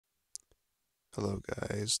Hello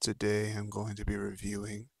guys, today I'm going to be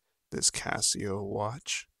reviewing this Casio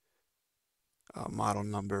watch. Model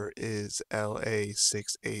number is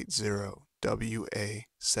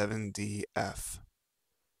LA-680WA-7DF.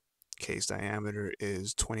 Case diameter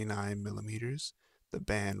is 29 millimeters. The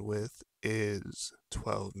bandwidth is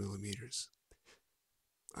 12 millimeters.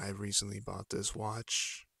 I recently bought this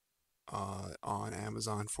watch on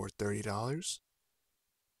Amazon for $30,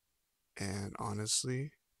 and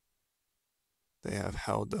honestly, they have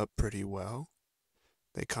held up pretty well.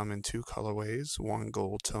 They come in two colorways, one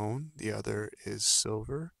gold tone, the other is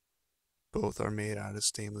silver. Both are made out of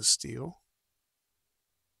stainless steel.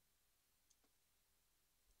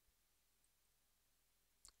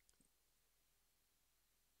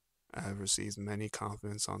 I have received many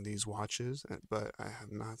compliments on these watches, but I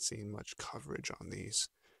have not seen much coverage on these.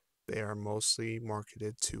 They are mostly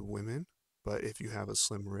marketed to women, but if you have a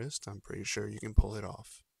slim wrist, I'm pretty sure you can pull it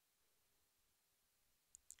off.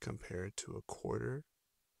 Compared to a quarter,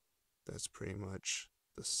 that's pretty much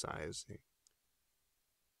the sizing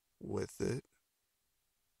with it.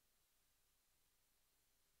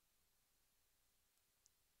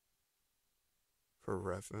 For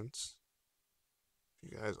reference,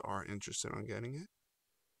 if you guys are interested in getting it,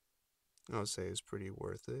 I would say it's pretty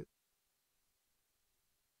worth it.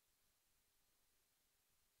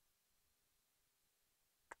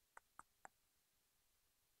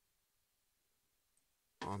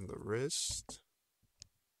 On the wrist,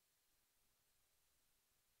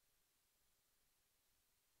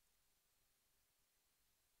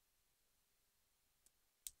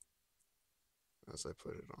 as I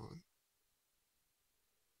put it on,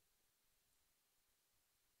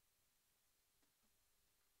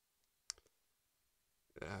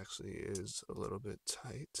 it actually is a little bit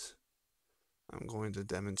tight. I'm going to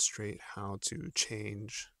demonstrate how to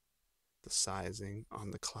change the sizing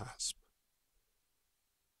on the clasp.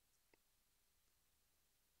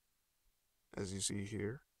 As you see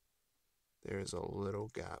here, there is a little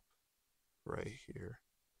gap right here.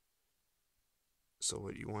 So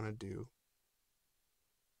what you want to do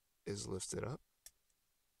is lift it up,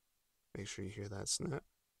 make sure you hear that snap,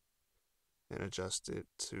 and adjust it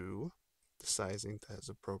to the sizing that is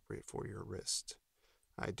appropriate for your wrist.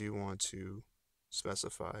 I do want to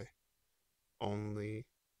specify only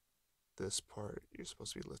this part. You're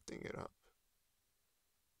supposed to be lifting it up.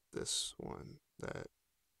 This one, that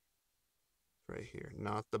right here,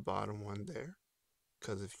 not the bottom one there,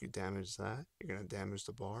 because if you damage that, you're going to damage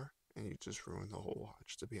the bar and you just ruin the whole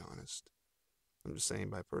watch, to be honest. I'm just saying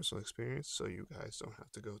by personal experience, so you guys don't have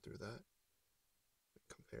to go through that.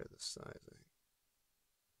 Compare the sizing.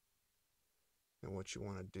 And what you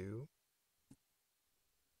want to do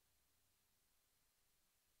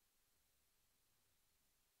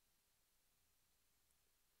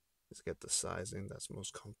is get the sizing that's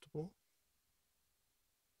most comfortable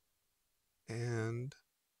and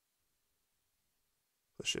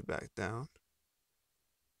push it back down.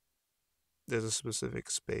 There's a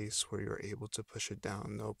specific space where you're able to push it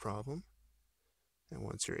down no problem. And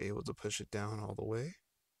once you're able to push it down all the way,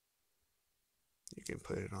 you can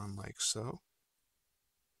put it on like so.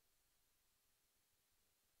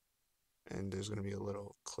 And there's going to be a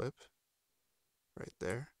little clip right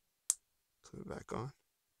there. Clip it back on.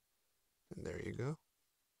 And there you go.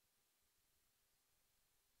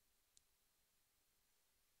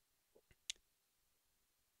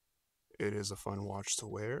 It is a fun watch to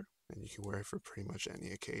wear, and you can wear it for pretty much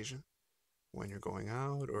any occasion. When you're going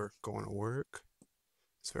out or going to work,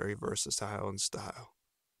 it's very versatile in style.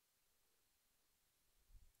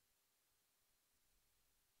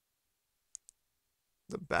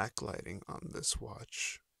 The backlighting on this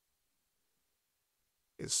watch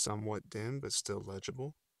is somewhat dim but still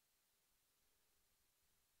legible.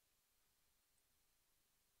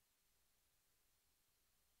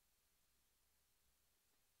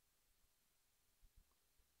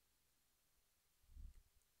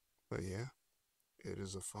 But yeah, it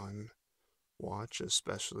is a fun watch,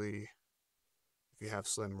 especially if you have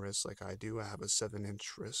slim wrists like I do. I have a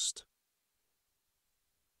 7-inch wrist,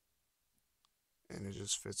 and it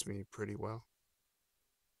just fits me pretty well.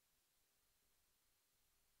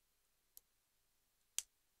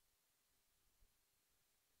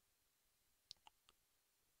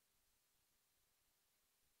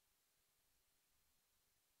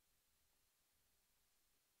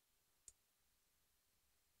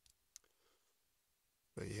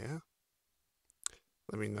 But yeah,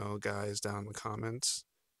 let me know, guys, down in the comments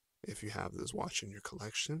if you have this watch in your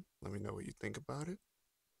collection. Let me know what you think about it.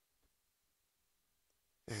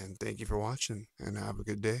 And thank you for watching, and have a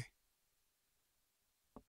good day.